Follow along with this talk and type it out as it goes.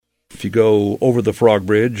if you go over the Frog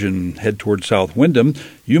Bridge and head toward South Windham,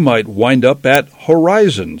 you might wind up at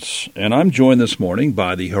Horizons. And I'm joined this morning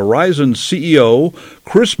by the Horizons CEO,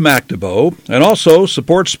 Chris McNabo, and also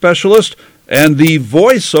support specialist and the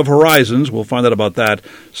voice of Horizons, we'll find out about that,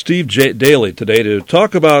 Steve Daly, today to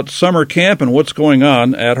talk about summer camp and what's going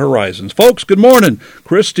on at Horizons. Folks, good morning.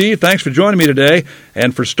 Chris, Steve, thanks for joining me today.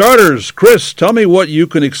 And for starters, Chris, tell me what you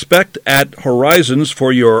can expect at Horizons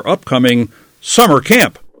for your upcoming summer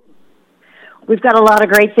camp. We've got a lot of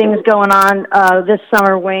great things going on this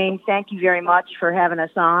summer, Wayne. Thank you very much for having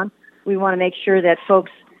us on. We want to make sure that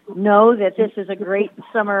folks know that this is a great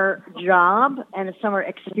summer job and a summer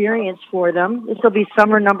experience for them. This will be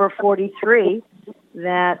summer number 43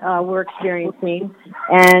 that we're experiencing,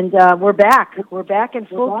 and we're back. We're back in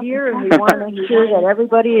full gear, and we want to make sure that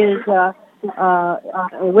everybody is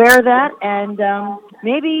aware of that, and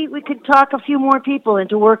maybe we could talk a few more people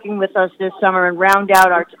into working with us this summer and round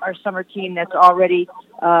out our summer team that's already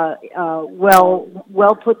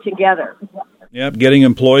well put together. Yep, getting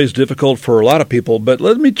employees difficult for a lot of people, but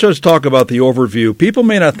let me just talk about the overview. People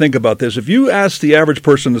may not think about this. If you ask the average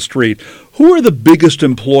person in the street, who are the biggest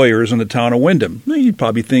employers in the town of Windham? Well, you'd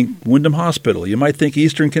probably think Windham Hospital. You might think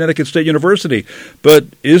Eastern Connecticut State University. But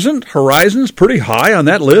isn't Horizons pretty high on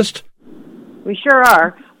that list? We sure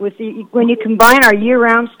are. When you combine our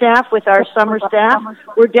year-round staff with our summer staff,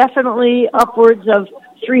 we're definitely upwards of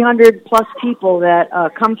 300-plus people that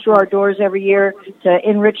come through our doors every year to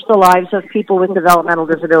enrich the lives of people with developmental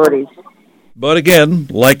disabilities. But again,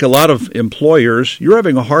 like a lot of employers, you're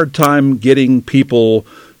having a hard time getting people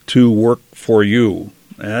to work for you.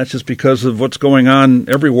 And that's just because of what's going on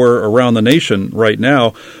everywhere around the nation right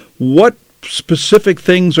now. What specific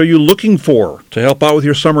things are you looking for to help out with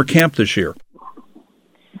your summer camp this year?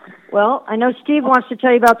 Well, I know Steve wants to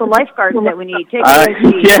tell you about the lifeguards that we need. Take it away,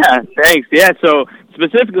 Steve. Yeah, thanks. Yeah, so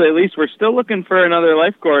specifically, at least, we're still looking for another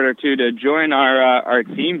lifeguard or two to join our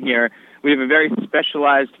team here. We have a very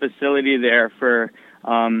specialized facility there for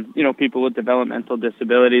people with developmental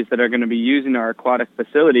disabilities that are going to be using our aquatic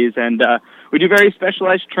facilities, and we do very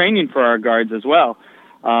specialized training for our guards as well.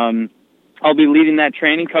 I'll be leading that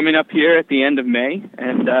training coming up here at the end of May,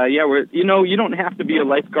 and you don't have to be a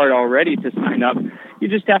lifeguard already to sign up. You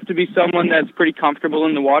just have to be someone that's pretty comfortable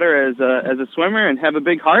in the water as a swimmer and have a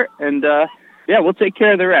big heart, and we'll take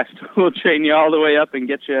care of the rest. We'll train you all the way up and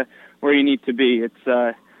get you where you need to be.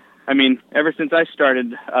 It's ever since I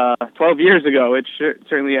started 12 years ago, it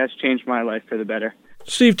certainly has changed my life for the better.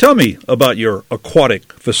 Steve, tell me about your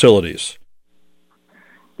aquatic facilities.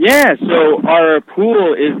 Yeah, so our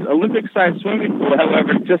pool is Olympic-sized swimming pool,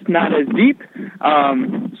 however, just not as deep.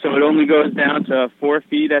 So it only goes down to 4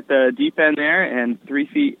 feet at the deep end there and 3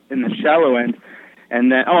 feet in the shallow end.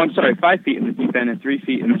 And then, 5 feet in the deep end and 3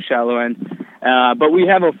 feet in the shallow end. But we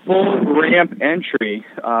have a full ramp entry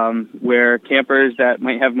where campers that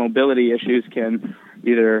might have mobility issues can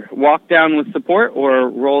either walk down with support or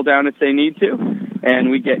roll down if they need to.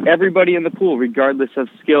 And we get everybody in the pool, regardless of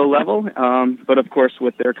skill level, but of course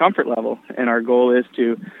with their comfort level. And our goal is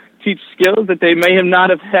to teach skills that they may have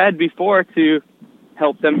not have had before to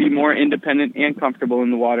help them be more independent and comfortable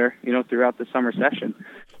in the water, throughout the summer session.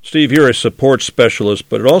 Steve, you're a support specialist,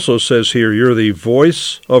 but it also says here you're the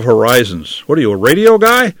voice of Horizons. What are you, a radio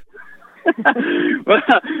guy? Well,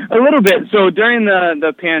 a little bit. So during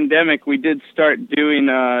the pandemic, we did start doing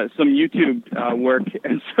some YouTube work,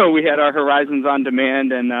 and so we had our Horizons on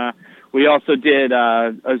Demand, and we also did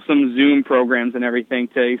some Zoom programs and everything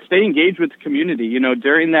to stay engaged with the community.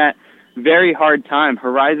 During that very hard time,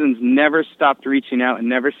 Horizons never stopped reaching out and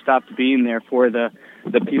never stopped being there for the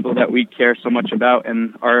people that we care so much about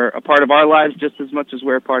and are a part of our lives just as much as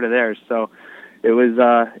we're a part of theirs. So it was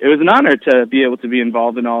an honor to be able to be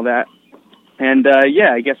involved in all that. And,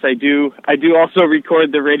 I guess I do also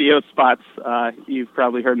record the radio spots. You've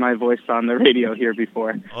probably heard my voice on the radio here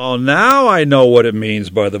before. Oh, now I know what it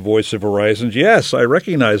means by the voice of Horizons. Yes, I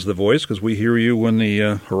recognize the voice because we hear you when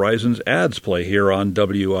the Horizons ads play here on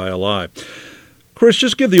WILI. Chris,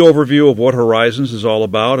 just give the overview of what Horizons is all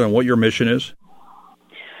about and what your mission is.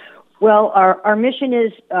 Well, our mission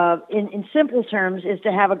is, in simple terms, is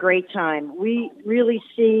to have a great time. We really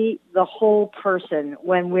see the whole person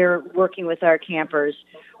when we're working with our campers.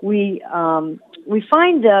 We find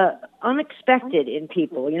the unexpected in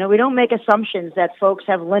people. We don't make assumptions that folks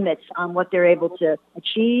have limits on what they're able to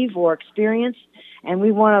achieve or experience, and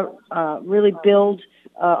we want to really build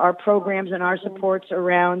our programs and our supports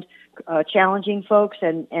around challenging folks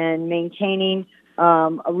and maintaining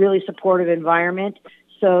a really supportive environment.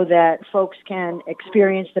 so that folks can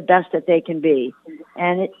experience the best that they can be.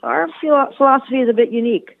 And our philosophy is a bit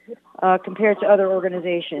unique compared to other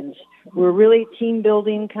organizations. We're really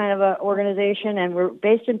team-building kind of an organization, and we're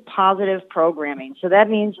based in positive programming. So that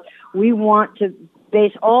means we want to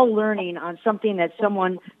base all learning on something that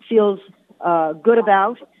someone feels good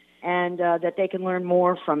about and that they can learn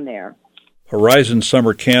more from there. Horizon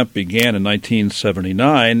Summer Camp began in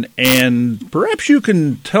 1979, and perhaps you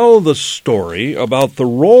can tell the story about the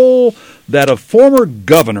role that a former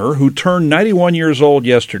governor who turned 91 years old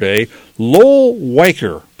yesterday, Lowell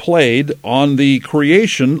Weicker, played on the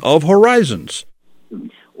creation of Horizons.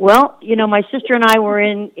 Well, my sister and I were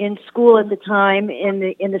in school at the time in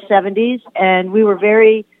the 70s, and we were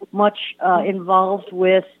very much involved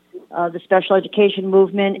with the special education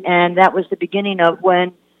movement, and that was the beginning of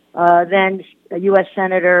when then U.S.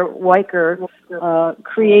 Senator Weicker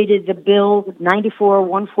created the Bill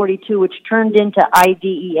 94-142, which turned into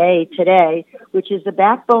IDEA today, which is the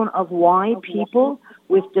backbone of why people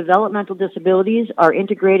with developmental disabilities are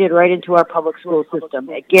integrated right into our public school system.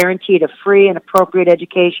 It guaranteed a free and appropriate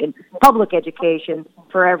education, public education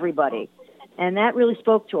for everybody. And that really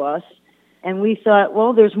spoke to us. And we thought,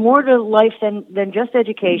 well, there's more to life than just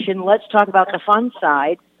education. Let's talk about the fun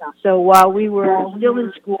side. So while we were still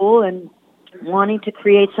in school and wanting to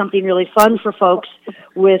create something really fun for folks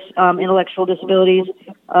with intellectual disabilities,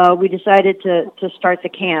 we decided to start the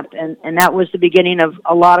camp. And that was the beginning of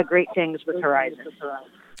a lot of great things with Horizons.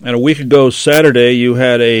 And a week ago Saturday, you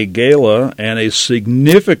had a gala and a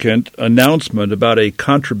significant announcement about a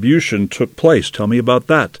contribution took place. Tell me about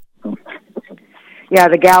that. Yeah,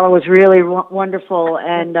 the gala was really wonderful,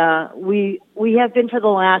 and we have been for the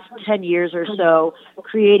last 10 years or so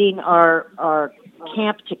creating our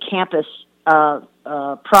Camp to Campus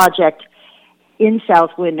project in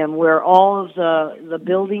South Windham, where all of the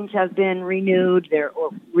buildings have been renewed. They're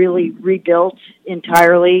really rebuilt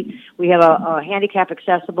entirely. We have a handicap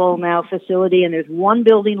accessible now facility, and there's one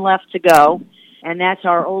building left to go, and that's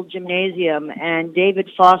our old gymnasium. And David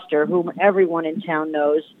Foster, whom everyone in town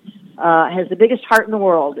knows, has the biggest heart in the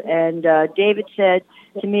world. And David said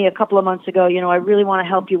to me a couple of months ago, I really want to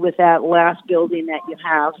help you with that last building that you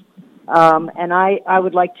have. And I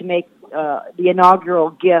would like to make the inaugural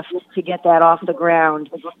gift to get that off the ground.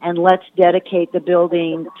 And let's dedicate the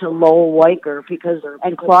building to Lowell Weicker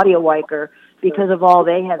and Claudia Weicker because of all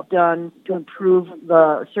they have done to improve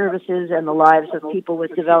the services and the lives of people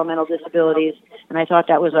with developmental disabilities. And I thought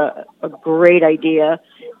that was a great idea.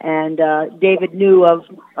 And David knew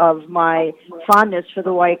of my fondness for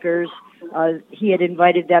the Weickers. He had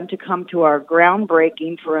invited them to come to our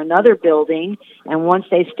groundbreaking for another building. And once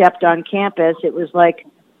they stepped on campus, it was like,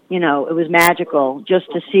 it was magical just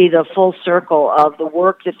to see the full circle of the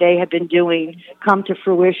work that they had been doing come to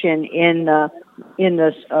fruition in the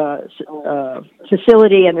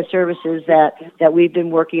facility and the services that we've been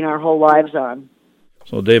working our whole lives on.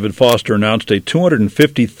 So David Foster announced a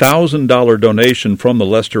 $250,000 donation from the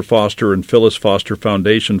Lester Foster and Phyllis Foster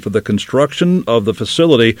Foundation for the construction of the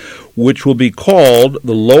facility, which will be called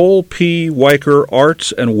the Lowell P. Weicker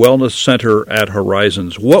Arts and Wellness Center at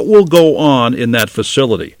Horizons. What will go on in that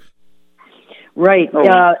facility? Right.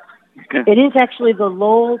 It is actually the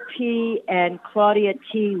Lowell P. and Claudia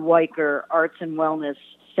T. Weicker Arts and Wellness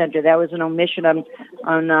Center. That was an omission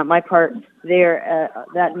on my part there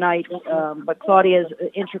that night, but Claudia is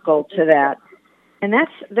integral to that. And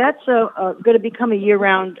that's going to become a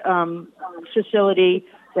year-round facility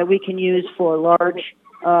that we can use for large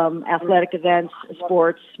athletic events,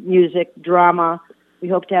 sports, music, drama. We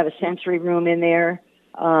hope to have a sensory room in there.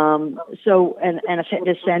 And a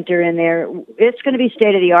fitness center in there. It's going to be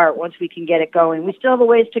state-of-the-art once we can get it going. We still have a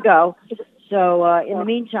ways to go. So in the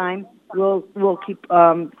meantime, we'll keep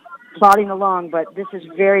plodding along. But this is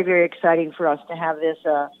very, very exciting for us to have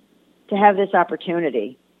this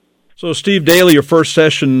opportunity. So, Steve Daly, your first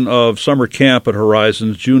session of summer camp at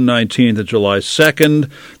Horizons, June 19th to July 2nd,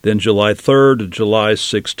 then July 3rd to July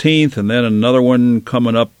 16th, and then another one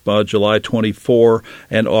coming up July 24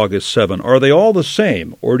 and August 7. Are they all the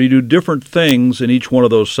same, or do you do different things in each one of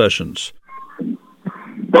those sessions?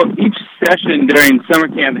 Well, each session during summer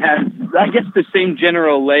camp has, I guess, the same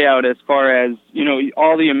general layout as far as,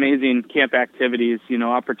 all the amazing camp activities,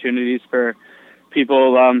 opportunities for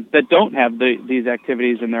people that don't have these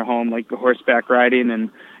activities in their home, like the horseback riding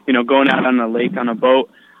and, going out on the lake on a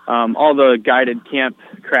boat, all the guided camp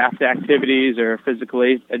craft activities or physical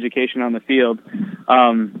education on the field.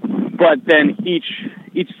 But then each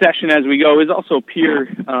session as we go is also peer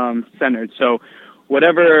centered. So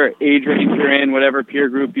whatever age range you're in, whatever peer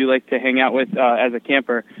group you like to hang out with as a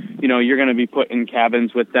camper, you're going to be put in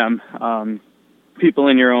cabins with them people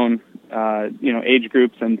in your own, age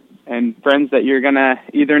groups and friends that you're going to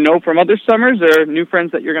either know from other summers or new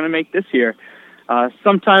friends that you're going to make this year.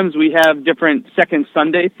 Sometimes we have different second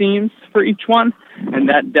Sunday themes for each one, and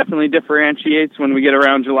that definitely differentiates when we get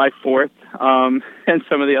around July 4th and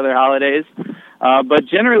some of the other holidays. But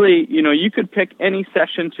generally, you could pick any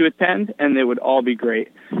session to attend, and they would all be great.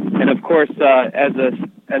 And of course, as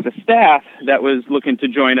a staff that was looking to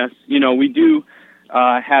join us, we do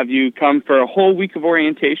have you come for a whole week of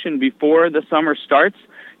orientation before the summer starts,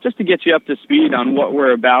 just to get you up to speed on what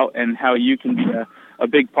we're about and how you can be a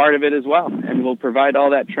big part of it as well. And we'll provide all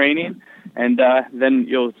that training, and then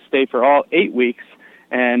you'll stay for all 8 weeks,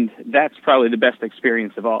 and that's probably the best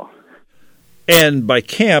experience of all. And by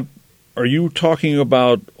camp, are you talking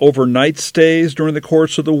about overnight stays during the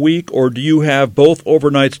course of the week, or do you have both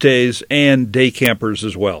overnight stays and day campers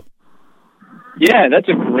as well? Yeah, that's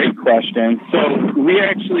a great question. So we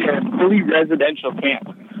actually are a fully residential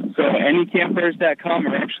camp. So any campers that come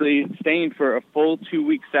are actually staying for a full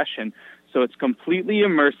 2-week session. So it's completely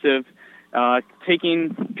immersive,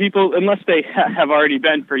 taking people, unless they have already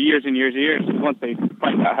been for years and years and years, once they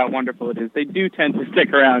find out how wonderful it is, they do tend to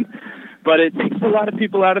stick around. But it takes a lot of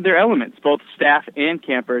people out of their elements, both staff and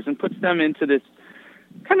campers, and puts them into this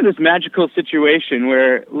magical situation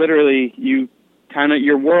where literally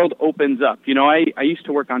your world opens up. I used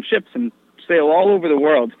to work on ships and sail all over the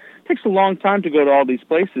world. It takes a long time to go to all these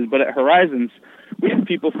places, but at Horizons, we have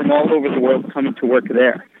people from all over the world coming to work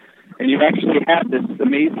there. And you actually have this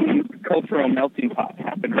amazing cultural melting pot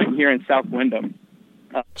happen right here in South Windham.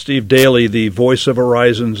 Steve Daly, the voice of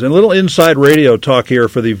Horizons, and a little inside radio talk here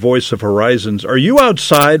for the voice of Horizons. Are you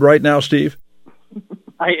outside right now, Steve?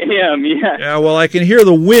 I am, yeah. Yeah, well, I can hear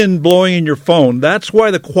the wind blowing in your phone. That's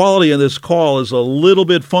why the quality of this call is a little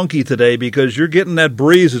bit funky today, because you're getting that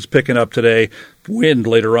breeze that's picking up today, wind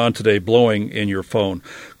later on today blowing in your phone.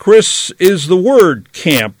 Chris, is the word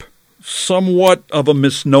camp somewhat of a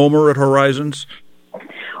misnomer at Horizons?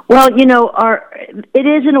 Well, it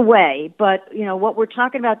is in a way, but, what we're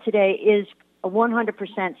talking about today is a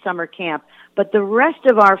 100% summer camp. But the rest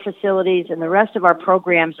of our facilities and the rest of our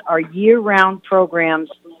programs are year-round programs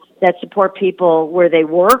that support people where they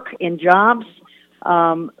work in jobs,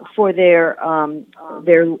 for their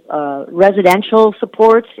residential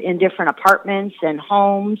supports in different apartments and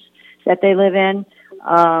homes that they live in.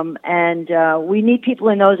 And we need people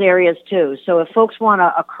in those areas too. So if folks want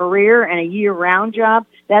a career and a year-round job,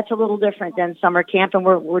 that's a little different than summer camp, and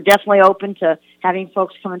we're definitely open to having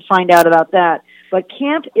folks come and find out about that. But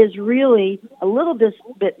camp is really a little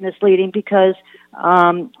bit misleading because,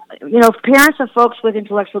 parents of folks with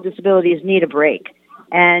intellectual disabilities need a break.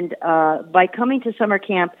 And by coming to summer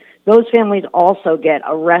camp, those families also get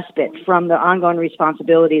a respite from the ongoing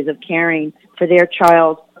responsibilities of caring for their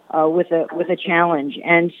child with a challenge.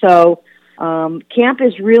 And so camp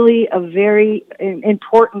is really a very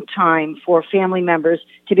important time for family members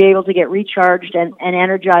to be able to get recharged and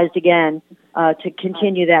energized again to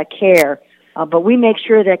continue that care. But we make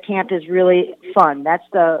sure that camp is really fun. That's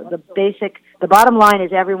the bottom line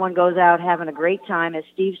is everyone goes out having a great time, as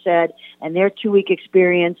Steve said, and their 2-week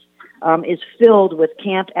experience is filled with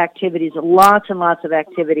camp activities, lots and lots of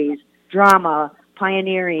activities, drama,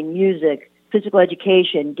 pioneering, music, physical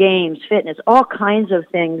education, games, fitness, all kinds of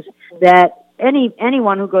things that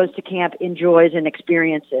anyone who goes to camp enjoys and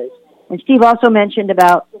experiences. And Steve also mentioned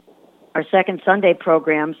about our second Sunday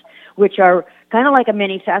programs, which are kind of like a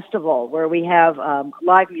mini festival where we have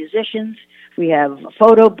live musicians, we have a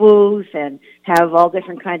photo booth, and have all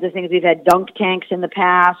different kinds of things. We've had dunk tanks in the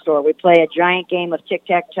past, or we play a giant game of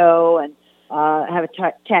tic-tac-toe and have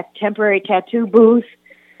a temporary tattoo booth.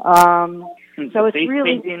 So it's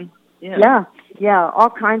really... Painting. Yeah, all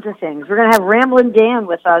kinds of things. We're going to have Ramblin' Dan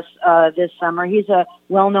with us this summer. He's a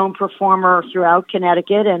well-known performer throughout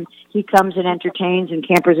Connecticut, and he comes and entertains, and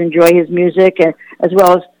campers enjoy his music, as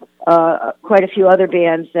well as quite a few other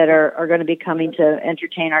bands that are going to be coming to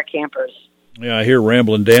entertain our campers. Yeah, I hear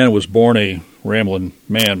Ramblin' Dan was born a Ramblin'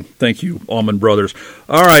 man. Thank you, Allman Brothers.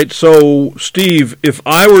 All right, so, Steve, if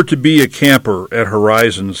I were to be a camper at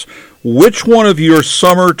Horizons, which one of your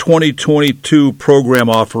summer 2022 program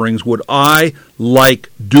offerings would I like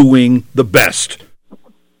doing the best?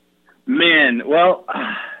 Man, well,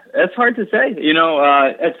 that's hard to say.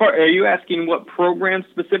 Are you asking what program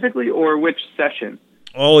specifically or which session?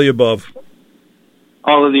 All of the above.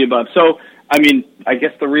 All of the above. So, I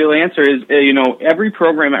guess the real answer is, every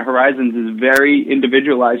program at Horizons is very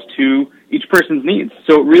individualized to each person's needs.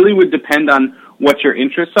 So it really would depend on what your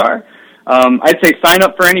interests are. I'd say sign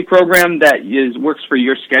up for any program that works for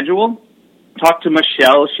your schedule. talk to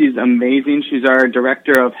Michelle. She's amazing. She's our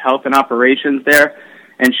director of health and operations there.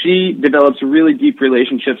 And she develops really deep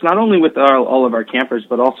relationships, not only with all of our campers,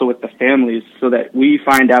 but also with the families, so that we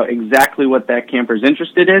find out exactly what that camper's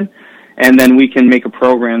interested in, and then we can make a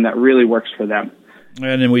program that really works for them.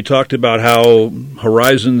 And then we talked about how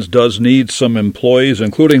Horizons does need some employees,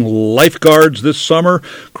 including lifeguards this summer.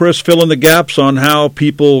 Chris, fill in the gaps on how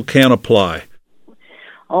people can apply.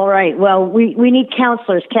 All right. Well, we need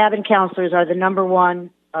counselors. Cabin counselors are the number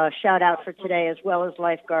one shout-out for today, as well as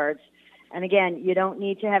lifeguards. And again, you don't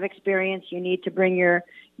need to have experience. You need to bring your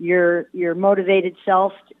motivated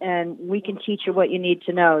self, and we can teach you what you need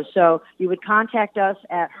to know. So you would contact us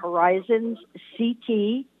at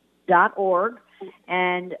horizonsct.org,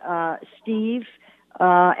 and Steve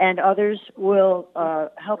and others will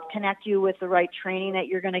help connect you with the right training that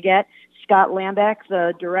you're going to get. Scott Lambeck,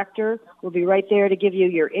 the director, will be right there to give you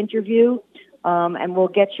your interview, and we'll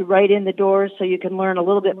get you right in the doors so you can learn a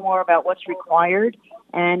little bit more about what's required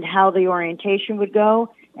and how the orientation would go,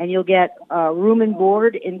 and you'll get room and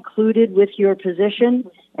board included with your position,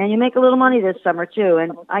 and you make a little money this summer too.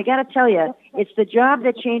 And I got to tell you, it's the job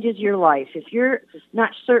that changes your life. If you're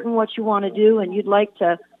not certain what you want to do and you'd like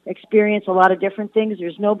to experience a lot of different things,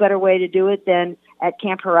 there's no better way to do it than at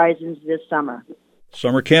Camp Horizons this summer.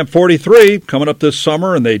 Summer Camp 43 coming up this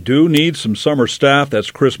summer, and they do need some summer staff.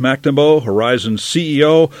 That's Chris McNamara, Horizons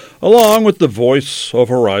CEO, along with the voice of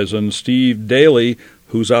Horizon, Steve Daly,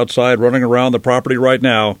 who's outside running around the property right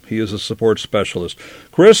now. He is a support specialist.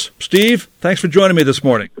 Chris, Steve, thanks for joining me this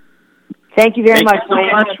morning. Thank you very much,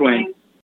 Wayne.